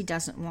Nancy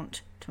doesn't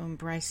want to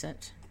embrace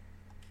it.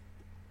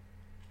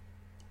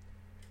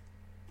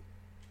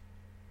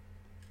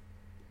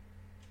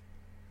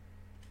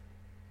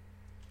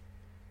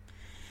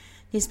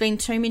 There's been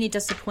too many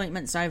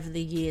disappointments over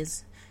the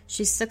years.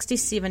 She's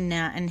 67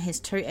 now and has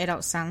 2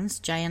 adult sons,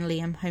 Jay and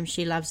Liam, whom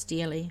she loves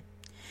dearly.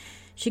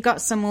 She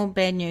got some more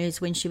bad news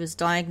when she was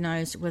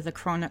diagnosed with a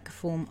chronic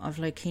form of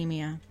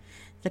leukemia.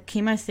 The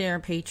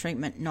chemotherapy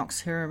treatment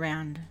knocks her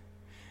around.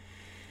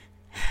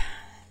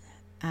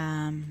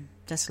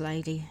 This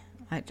lady,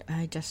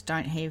 I just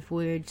don't have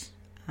words.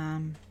 I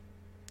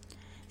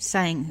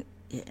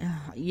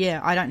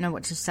don't know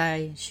what to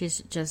say. She's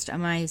just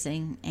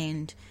amazing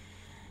and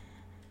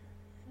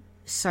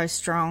so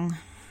strong.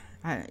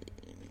 A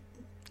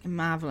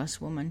marvellous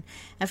woman.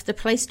 If the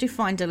police do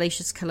find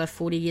Alicia's killer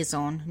 40 years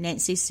on,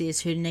 Nancy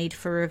says her need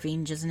for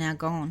revenge is now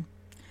gone.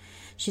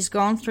 She's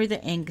gone through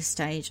the anger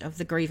stage of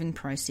the grieving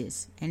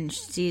process and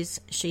says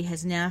she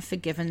has now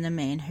forgiven the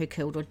man who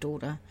killed her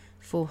daughter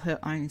for her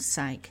own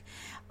sake.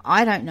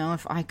 I don't know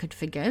if I could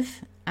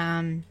forgive.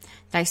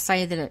 They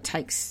say that it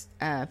takes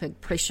a big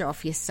pressure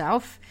off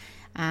yourself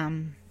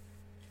in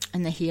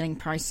the healing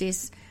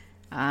process.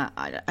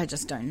 I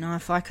just don't know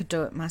if I could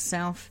do it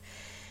myself.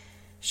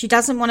 She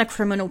doesn't want a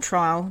criminal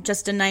trial,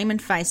 just a name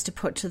and face to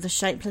put to the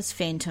shapeless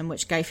phantom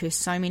which gave her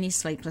so many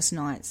sleepless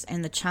nights,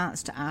 and the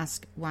chance to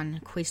ask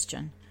one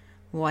question: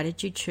 why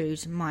did you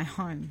choose my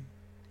home?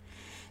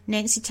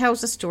 Nancy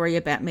tells a story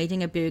about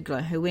meeting a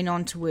burglar who went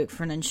on to work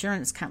for an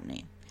insurance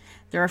company.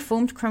 The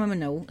reformed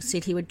criminal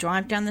said he would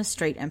drive down the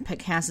street and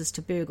pick houses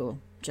to burgle,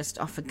 just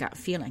off a gut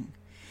feeling.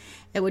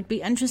 It would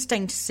be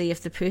interesting to see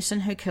if the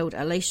person who killed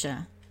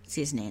Alicia,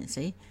 says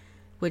Nancy,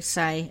 would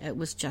say it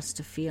was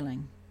just a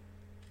feeling.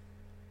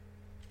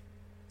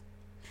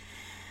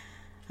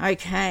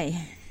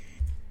 Okay,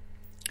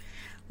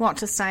 what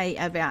to say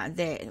about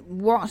that?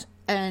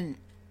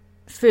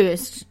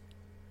 First,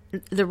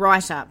 the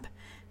write-up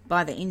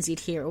by the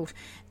NZ Herald.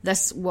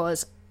 This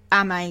was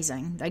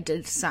amazing. They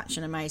did such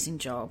an amazing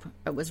job.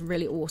 It was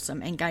really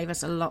awesome and gave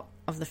us a lot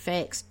of the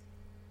facts.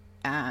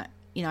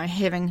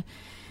 Having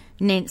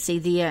Nancy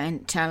there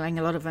and telling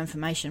a lot of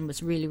information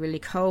was really, really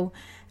cool.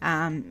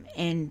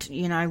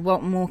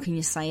 What more can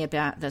you say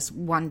about this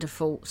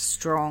wonderful,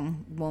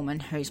 strong woman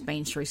who's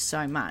been through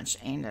so much,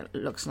 and it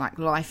looks like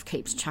life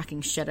keeps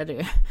chucking shit at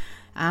her.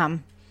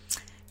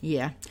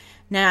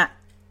 Now,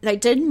 they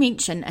did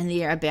mention in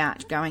there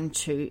about going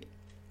to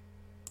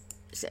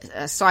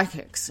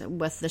psychics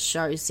with the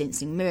show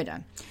Sensing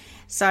Murder.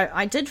 So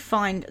I did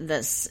find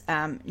this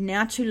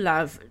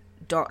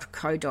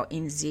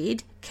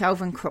nowtolove.co.nz.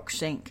 Calvin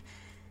Cruikshank,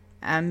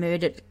 a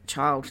murdered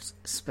child's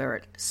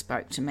spirit,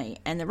 spoke to me.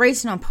 And the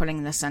reason I'm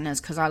putting this in is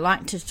because I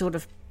like to sort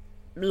of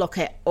look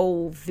at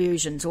all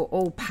versions or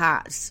all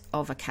parts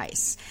of a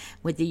case.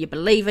 Whether you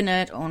believe in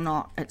it or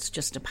not, it's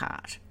just a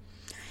part.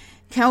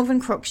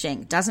 Calvin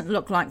Cruikshank doesn't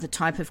look like the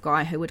type of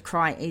guy who would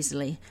cry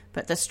easily,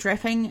 but the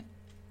strapping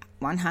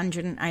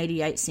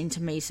 188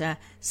 centimetre,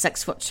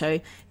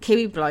 6'2"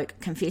 Kiwi bloke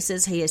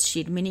confesses he has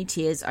shed many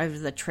tears over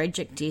the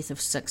tragic death of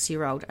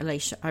 6-year-old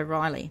Alicia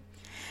O'Reilly.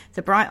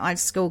 The bright-eyed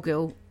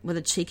schoolgirl with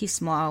a cheeky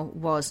smile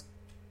was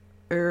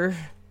and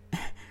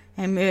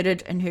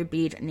murdered in her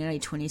bed nearly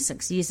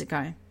 26 years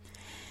ago.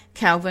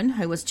 Calvin,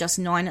 who was just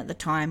 9 at the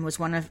time, was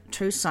one of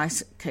 2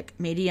 psychic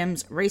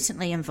mediums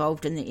recently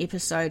involved in the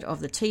episode of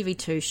the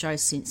TV2 show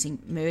Sensing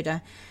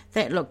Murder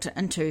that looked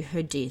into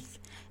her death,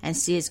 and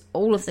says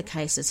all of the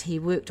cases he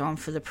worked on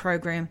for the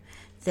program,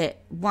 that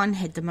one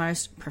had the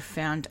most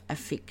profound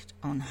effect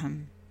on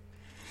him.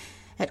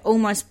 It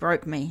almost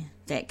broke me,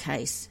 that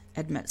case,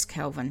 admits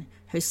Calvin,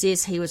 who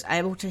says he was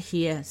able to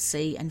hear,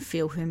 see and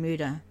feel her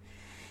murder.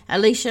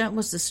 Alicia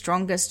was the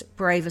strongest,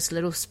 bravest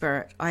little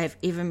spirit I have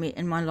ever met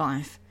in my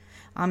life.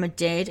 I'm a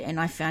dad and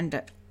I found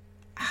it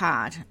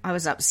hard. I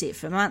was upset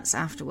for months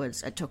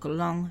afterwards. It took a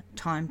long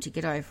time to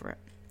get over it.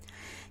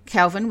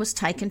 Calvin was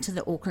taken to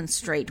the Auckland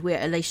street where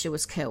Alicia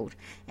was killed,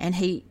 and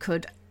he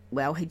did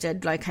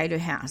locate her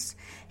house.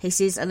 He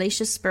says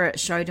Alicia's spirit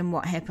showed him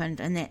what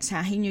happened, and that's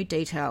how he knew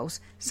details,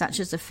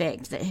 such as the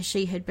fact that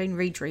she had been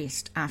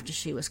redressed after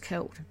she was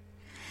killed.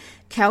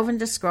 Calvin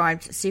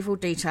described several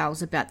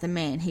details about the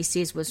man he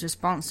says was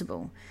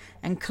responsible,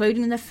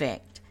 including the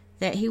fact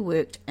that he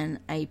worked in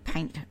a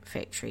paint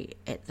factory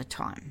at the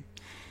time.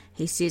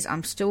 He says,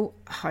 I'm still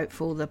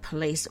hopeful the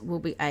police will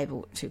be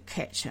able to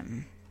catch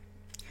him.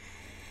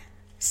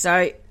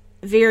 So,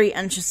 very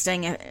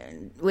interesting,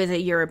 whether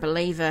you're a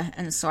believer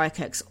in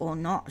psychics or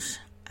not.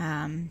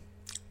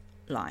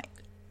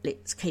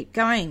 Let's keep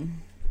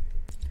going.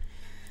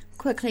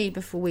 Quickly,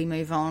 before we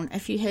move on,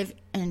 if you have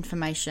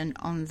information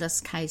on this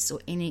case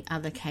or any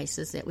other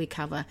cases that we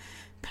cover,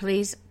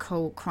 please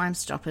call Crime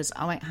Stoppers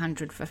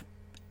 0800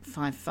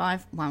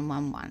 555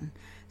 111.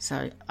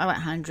 So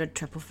 0800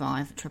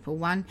 555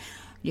 111.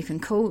 You can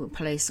call the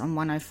police on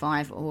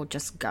 105 or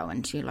just go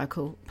into your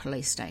local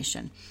police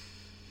station.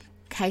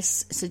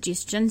 Case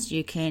suggestions,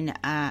 you can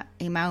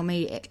email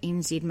me at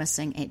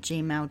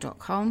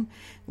nzmissing@gmail.com.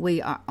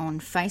 We are on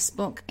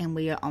Facebook and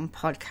we are on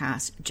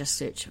podcast. Just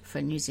search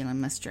for New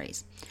Zealand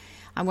Mysteries.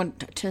 I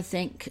want to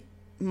thank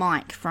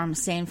Mike from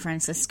San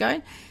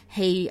Francisco.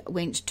 He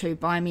went to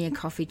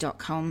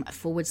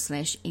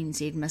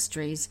buymeacoffee.com/NZ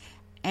Mysteries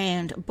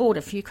and bought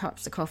a few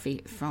cups of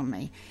coffee from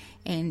me.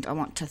 And I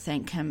want to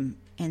thank him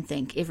and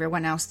thank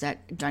everyone else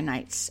that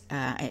donates.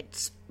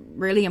 It's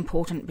really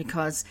important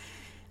because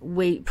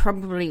we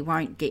probably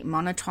won't get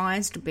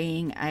monetized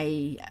being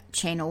a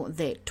channel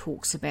that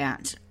talks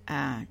about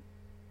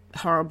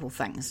horrible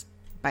things,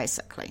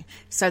 basically.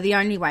 So the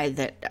only way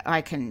that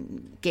I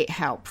can get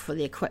help for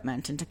the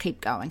equipment and to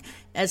keep going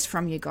is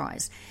from you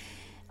guys.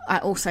 I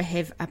also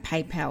have a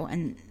PayPal,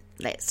 and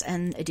that's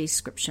in the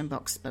description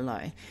box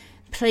below.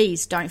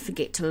 Please don't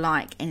forget to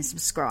like and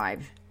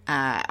subscribe.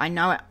 I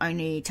know it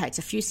only takes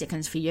a few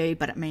seconds for you,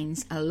 but it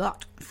means a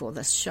lot for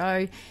this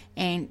show,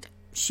 and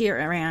share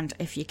it around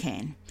if you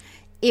can.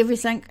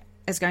 Everything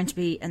is going to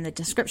be in the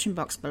description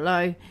box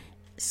below.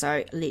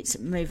 So let's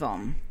move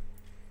on.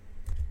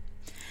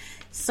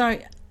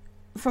 So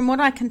from what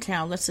I can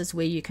tell, this is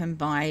where you can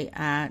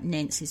buy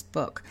Nancy's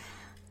book.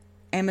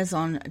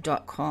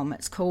 Amazon.com.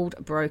 It's called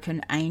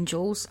Broken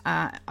Angels.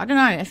 I don't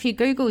know, if you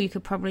Google, you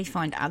could probably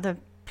find other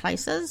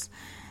places,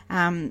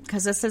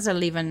 because this is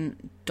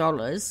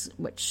 $11,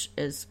 which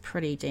is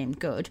pretty damn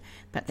good,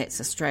 but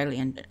that's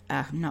Australian.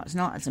 No, it's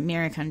not. It's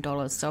American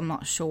dollars, so I'm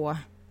not sure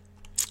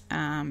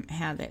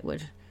how that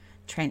would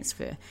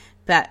transfer.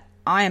 But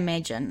I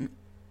imagine,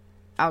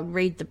 I'll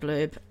read the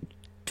blurb.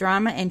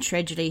 Drama and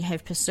tragedy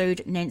have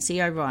pursued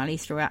Nancy O'Reilly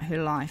throughout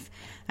her life.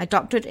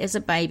 Adopted as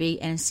a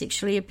baby and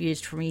sexually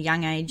abused from a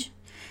young age.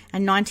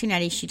 In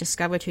 1980, she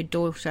discovered her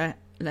daughter,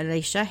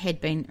 Alicia,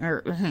 had been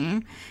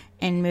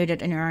and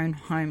murdered in her own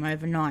home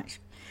overnight.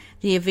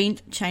 The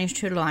event changed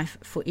her life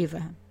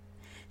forever.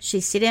 She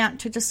set out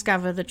to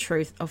discover the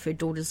truth of her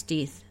daughter's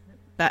death,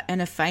 but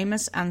in a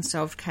famous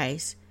unsolved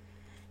case,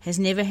 has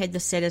never had the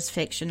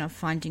satisfaction of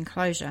finding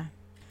closure.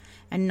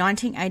 In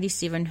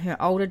 1987, her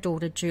older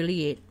daughter,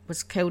 Juliet,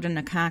 was killed in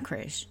a car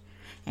crash,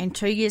 and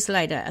 2 years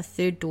later, a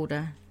third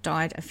daughter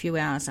died a few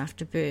hours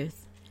after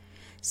birth.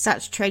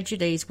 Such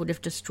tragedies would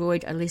have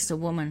destroyed a lesser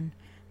woman,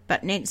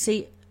 but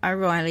Nancy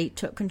O'Reilly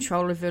took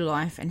control of her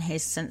life and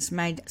has since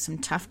made some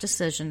tough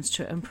decisions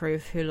to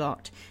improve her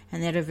lot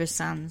and that of her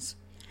sons.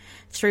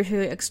 Through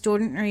her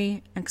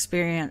extraordinary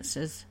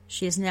experiences,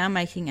 she is now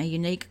making a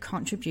unique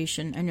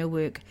contribution in her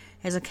work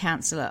as a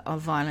counsellor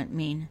of violent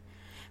men.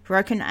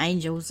 Broken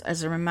Angels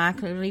is a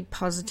remarkably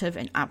positive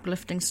and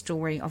uplifting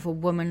story of a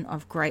woman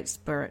of great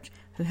spirit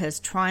who has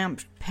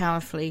triumphed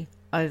powerfully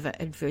over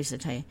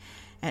adversity.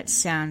 It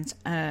sounds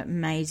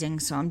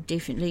amazing, so I'm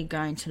definitely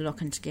going to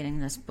look into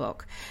getting this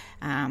book.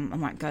 I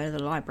might go to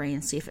the library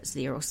and see if it's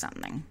there or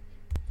something.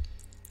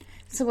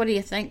 So what do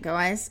you think,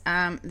 guys?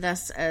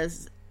 This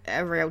is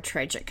a real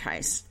tragic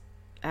case.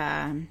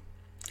 And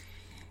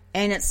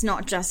it's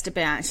not just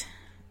about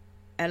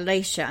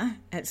Alicia,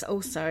 it's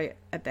also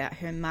about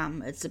her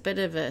mum. It's a bit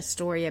of a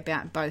story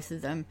about both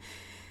of them.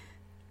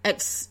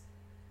 It's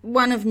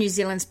one of New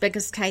Zealand's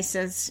biggest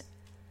cases,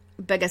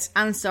 biggest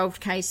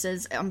unsolved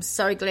cases. I'm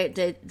so glad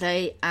that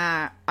they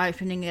are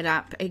opening it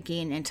up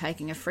again and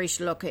taking a fresh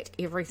look at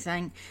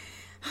everything.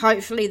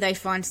 Hopefully they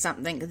find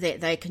something that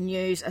they can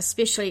use,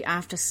 especially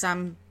after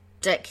some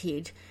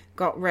dickhead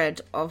got rid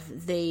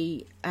of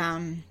the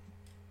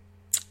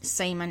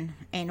semen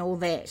and all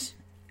that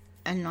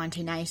in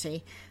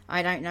 1980.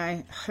 I don't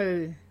know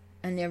who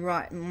in their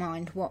right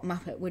mind, what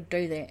muppet would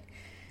do that.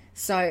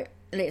 So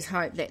let's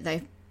hope that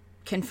they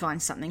can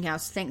find something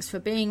else. Thanks for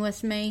being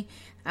with me.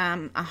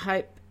 I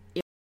hope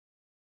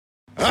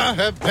I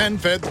have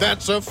PenFed,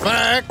 that's a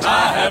fact.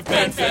 I have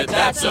PenFed,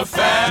 that's a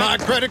fact. My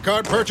credit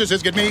card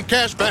purchases get me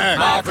cash back.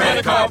 My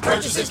credit card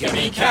purchases get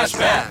me cash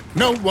back.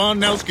 No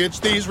one else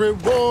gets these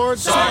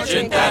rewards.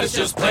 Sergeant, that is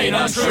just plain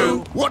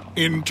untrue. What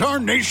in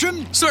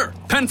tarnation? Sir,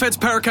 PenFed's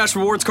PowerCash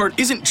Rewards Card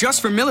isn't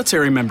just for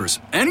military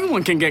members.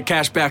 Anyone can get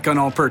cash back on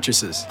all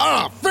purchases.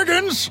 Ah,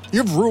 Figgins,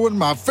 you've ruined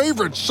my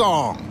favorite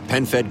song.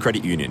 PenFed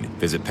Credit Union.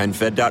 Visit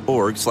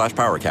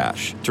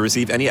PenFed.org/PowerCash. To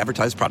receive any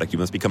advertised product, you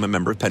must become a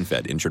member of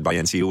PenFed, insured by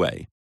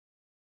NCUA.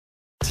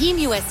 Team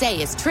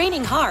USA is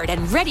training hard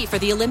and ready for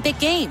the Olympic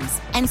Games.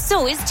 And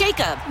so is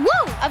Jacob.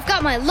 Whoa! I've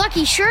got my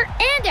Lucky shirt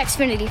and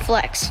Xfinity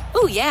Flex.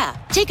 Ooh, yeah.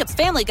 Jacob's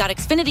family got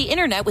Xfinity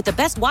Internet with the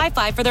best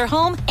Wi-Fi for their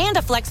home and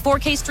a Flex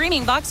 4K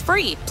streaming box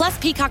free, plus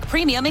Peacock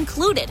Premium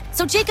included.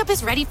 So Jacob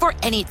is ready for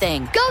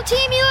anything. Go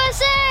Team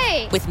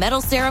USA! With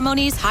medal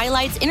ceremonies,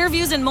 highlights,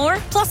 interviews, and more,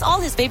 plus all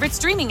his favorite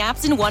streaming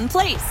apps in one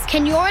place.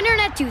 Can your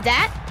internet do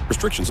that?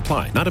 Restrictions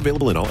apply. Not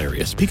available in all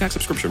areas. Peacock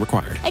subscription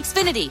required.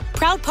 Xfinity,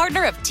 proud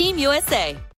partner of Team USA.